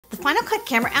The Final Cut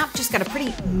Camera app just got a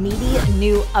pretty meaty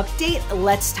new update.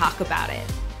 Let's talk about it.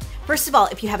 First of all,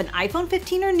 if you have an iPhone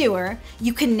 15 or newer,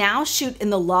 you can now shoot in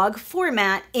the log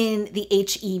format in the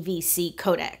HEVC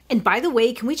codec. And by the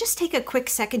way, can we just take a quick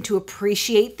second to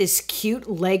appreciate this cute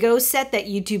Lego set that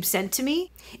YouTube sent to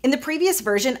me? In the previous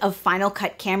version of Final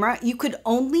Cut Camera, you could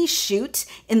only shoot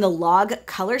in the log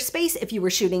color space if you were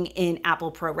shooting in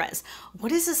Apple ProRes. What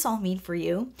does this all mean for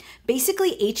you?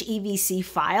 Basically, HEVC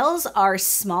files are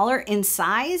smaller in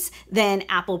size than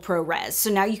Apple ProRes.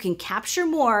 So now you can capture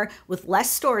more with less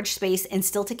storage space and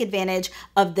still take advantage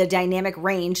of the dynamic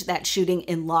range that shooting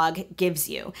in log gives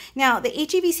you. Now, the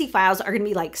HEVC files are gonna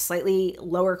be like slightly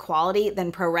lower quality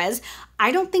than ProRes.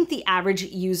 I don't think the average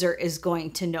user is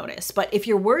going to notice, but if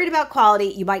you're worried about quality,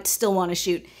 you might still want to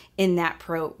shoot in that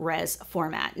ProRes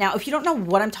format. Now, if you don't know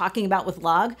what I'm talking about with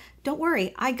log, don't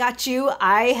worry, I got you.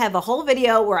 I have a whole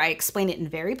video where I explain it in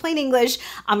very plain English.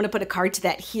 I'm going to put a card to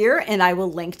that here, and I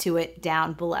will link to it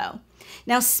down below.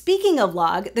 Now, speaking of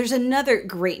log, there's another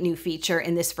great new feature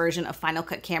in this version of Final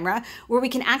Cut Camera where we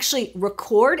can actually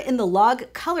record in the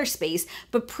log color space,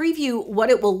 but preview what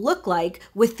it will look like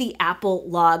with the Apple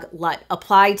Log LUT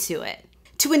applied to it.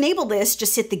 To enable this,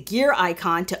 just hit the gear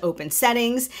icon to open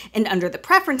settings, and under the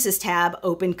Preferences tab,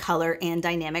 open color and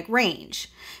dynamic range.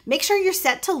 Make sure you're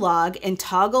set to log and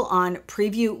toggle on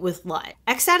Preview with LUT.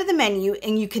 X out of the menu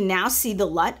and you can now see the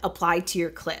LUT applied to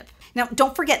your clip. Now,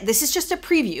 don't forget, this is just a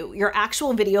preview. Your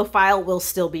actual video file will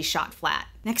still be shot flat.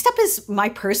 Next up is my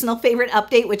personal favorite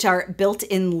update, which are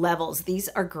built-in levels. These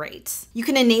are great. You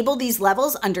can enable these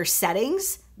levels under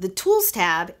Settings, the Tools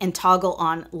tab, and toggle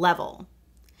on Level.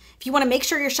 If you want to make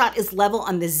sure your shot is level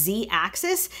on the Z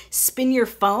axis, spin your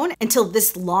phone until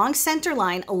this long center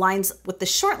line aligns with the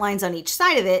short lines on each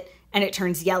side of it, and it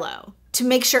turns yellow. To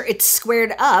make sure it's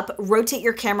squared up, rotate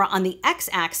your camera on the X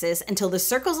axis until the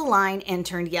circles align and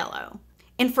turn yellow.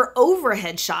 And for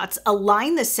overhead shots,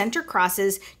 align the center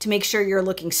crosses to make sure you're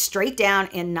looking straight down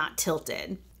and not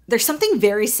tilted. There's something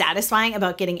very satisfying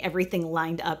about getting everything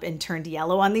lined up and turned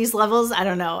yellow on these levels. I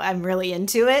don't know, I'm really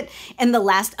into it. And the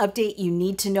last update you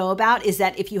need to know about is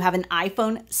that if you have an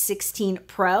iPhone 16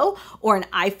 Pro or an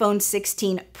iPhone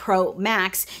 16 Pro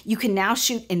Max, you can now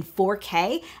shoot in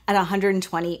 4K at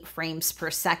 120 frames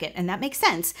per second. And that makes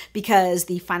sense because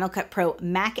the Final Cut Pro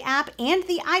Mac app and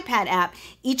the iPad app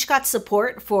each got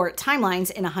support for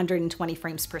timelines in 120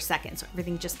 frames per second. So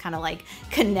everything just kind of like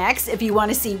connects. If you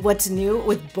want to see what's new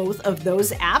with both of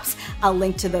those apps, I'll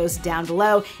link to those down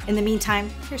below. In the meantime,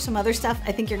 here's some other stuff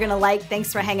I think you're gonna like.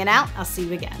 Thanks for hanging out. I'll see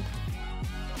you again.